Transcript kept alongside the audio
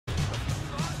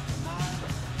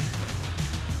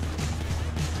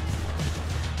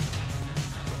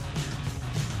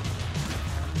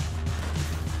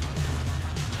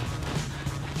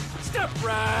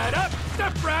right up!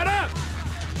 Step right up!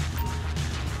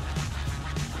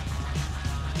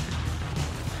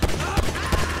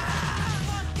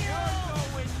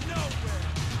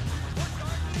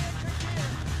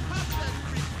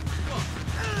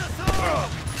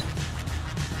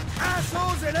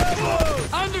 Assholes and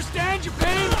elbows! Understand your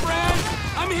pain, friend!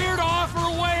 I'm here to offer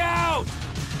a way out!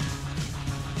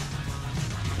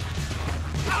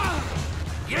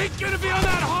 You ain't gonna be on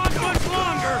that hog much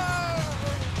longer!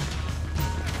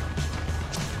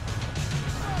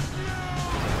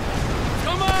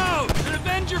 Come out and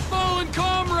avenge your fallen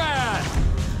comrade!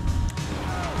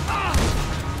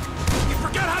 You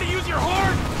forgot how to use your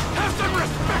horn? Have some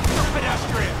respect for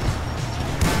pedestrians!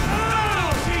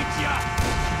 I'll teach ya!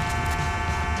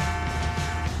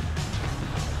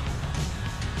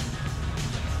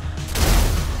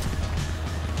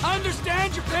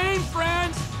 Understand your pain,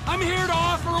 friends! I'm here to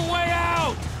offer a way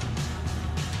out!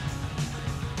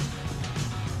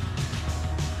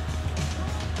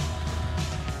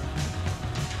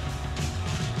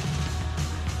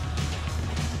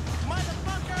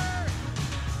 Motherfucker!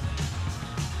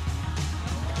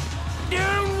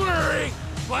 Don't worry!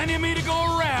 Plenty of me to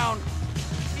go around.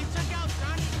 He took out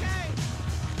Johnny K!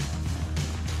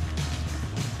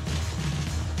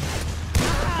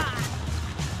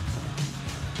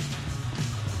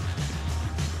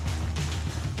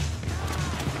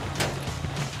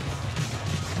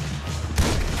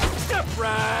 Step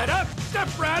right up! Step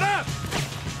right up!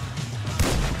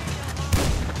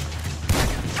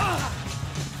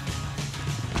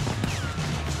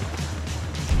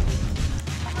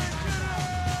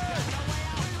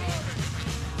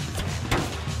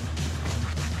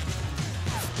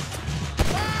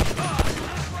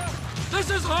 This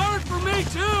is hard for me,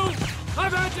 too!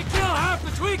 I've had to kill half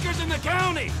the tweakers in the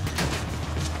county!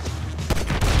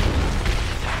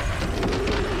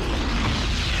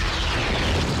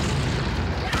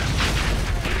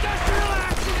 Industrial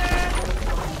accident!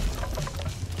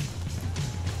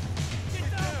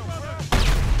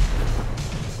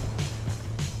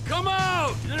 Come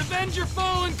out and avenge your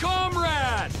fallen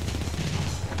comrade!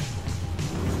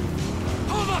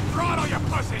 Pull the throttle, you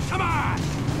pussy! Come on!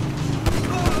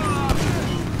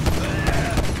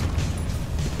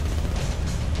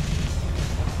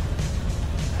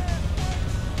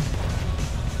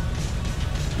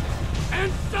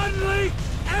 And suddenly,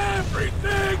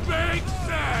 everything makes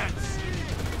sense!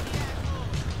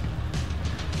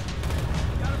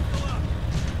 Gotta fill up.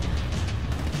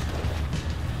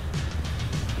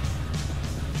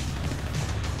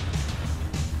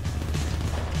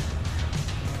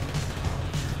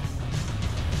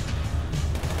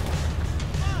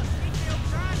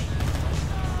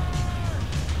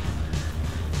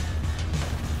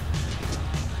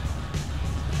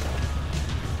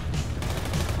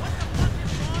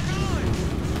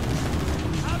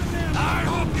 I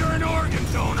hope you're an organ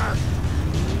donor!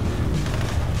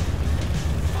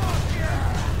 Fuck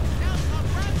yeah! Now's my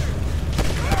brother!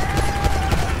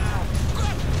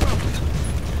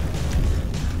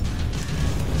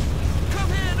 Come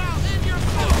here now, in your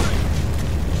foot!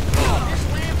 Just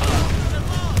land to the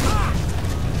law!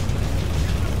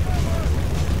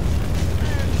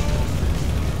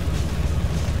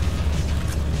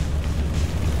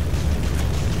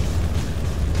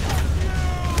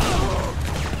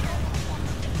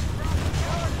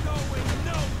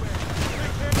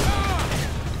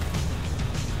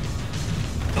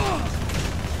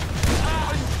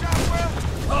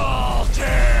 I'll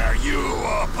tear you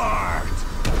apart!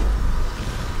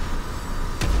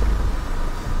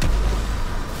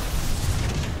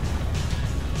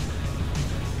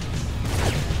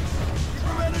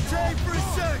 Meditate for a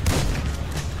sec!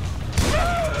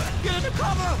 Get into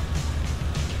cover!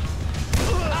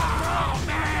 Oh,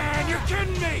 man! You're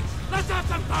kidding me! Let's have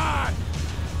some fun!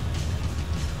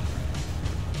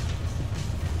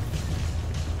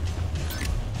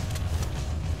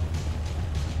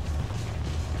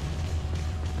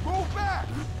 Move back!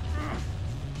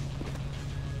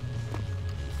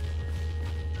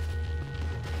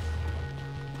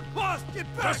 Boss, get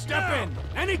back! Just step now. in!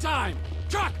 Anytime!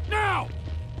 Truck, now!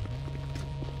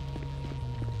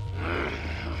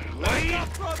 Wake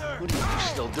up, brother! What are you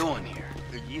still doing here?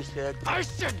 You said... I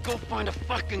said go find a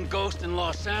fucking ghost in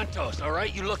Los Santos, all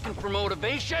right? You looking for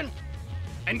motivation?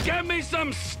 And get me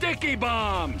some sticky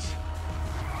bombs!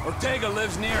 Ortega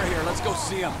lives near here. Let's go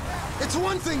see him. It's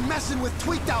one thing messing with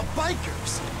tweaked-out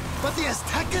bikers, but the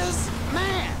Aztecas?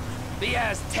 Man! The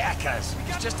Aztecas.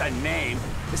 It's just a name.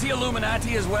 Is he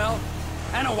Illuminati as well?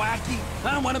 Anunnaki?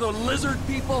 Huh? One of those lizard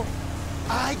people?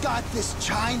 I got this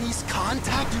Chinese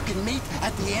contact you can meet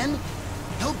at the inn.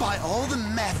 He'll buy all the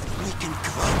meth we can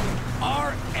grow.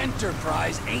 Our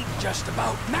enterprise ain't just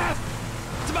about meth.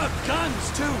 It's about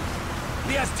guns, too.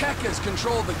 The Aztecas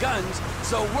control the guns,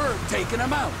 so we're taking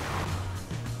them out.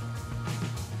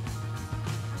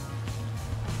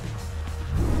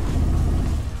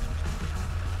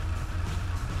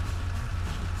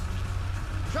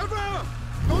 Trevor!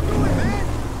 Don't do it, man!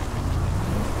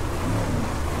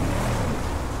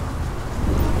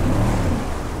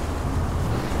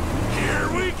 Here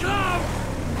we come!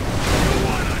 You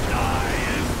wanna die,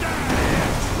 is that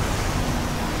it?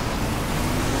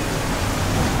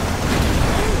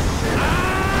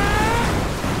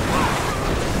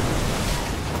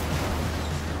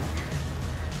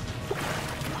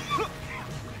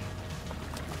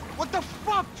 What the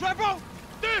fuck, Trevor?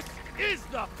 This is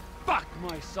the fuck,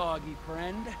 my soggy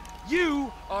friend.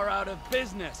 You are out of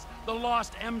business. The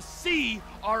Lost MC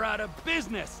are out of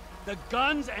business. The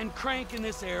guns and crank in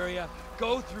this area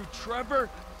go through Trevor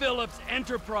Philips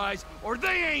Enterprise, or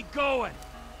they ain't going.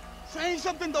 Saying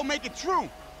something don't make it true.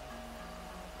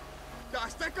 The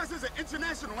Aztecas is an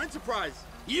international enterprise.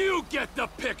 You get the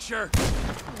picture.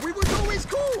 We was always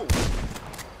cool.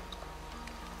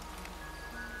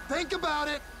 Think about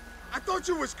it. I thought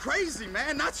you was crazy,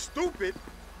 man, not stupid.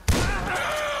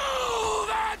 Oh,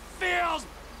 that feels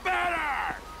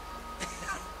better!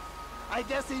 I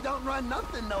guess he don't run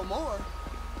nothing no more.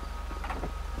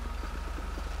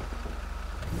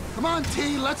 Come on,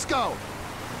 T, let's go.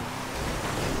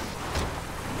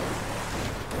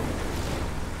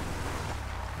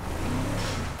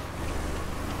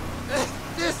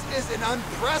 This is an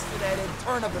unprecedented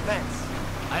turn of events.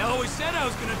 I always said I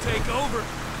was gonna take over.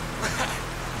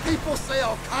 People say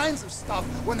all kinds of stuff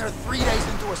when they're 3 days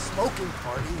into a smoking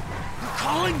party. You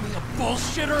calling me a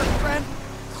bullshitter, friend?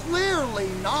 Clearly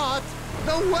not.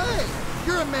 No way.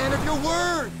 You're a man of your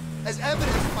word, as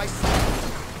evidenced by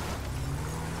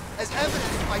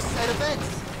said events.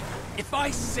 If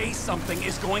I say something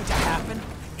is going to happen,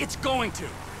 it's going to.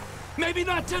 Maybe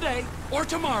not today or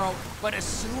tomorrow, but as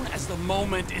soon as the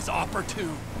moment is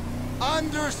opportune.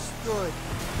 Understood.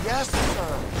 Yes,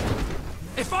 sir.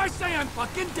 If I say I'm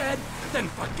fucking dead, then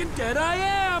fucking dead I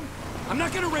am. I'm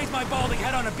not gonna raise my balding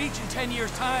head on a beach in 10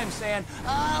 years' time saying,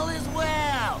 all is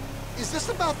well. Is this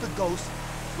about the ghost?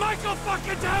 Michael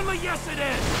fucking Townley, yes it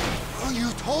is! Oh, you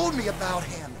told me about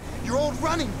him. Your old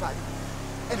running buddy.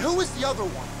 And who was the other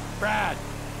one? Brad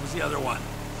was the other one.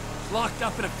 Locked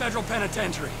up in a federal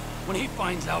penitentiary. When he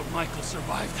finds out Michael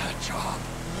survived that job.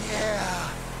 Yeah.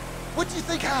 What do you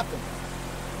think happened?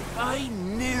 If I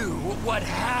knew what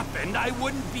happened, I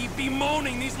wouldn't be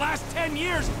bemoaning these last 10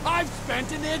 years I've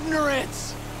spent in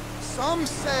ignorance. Some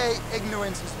say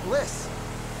ignorance is bliss.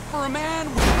 For a man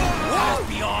with... That's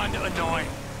beyond annoying.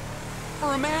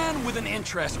 For a man with an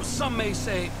interest, or some may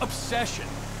say obsession,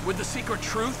 with the secret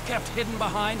truth kept hidden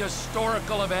behind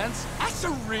historical events, that's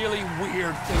a really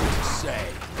weird thing to say.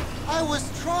 I was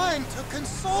trying to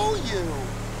console you.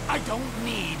 I don't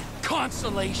need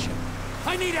consolation.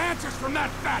 I need answers from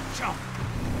that fat chump.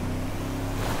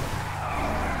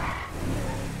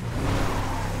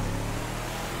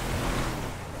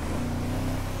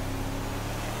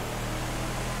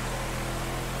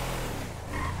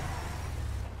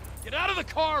 Get out of the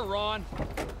car, Ron.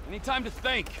 I need time to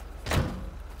think.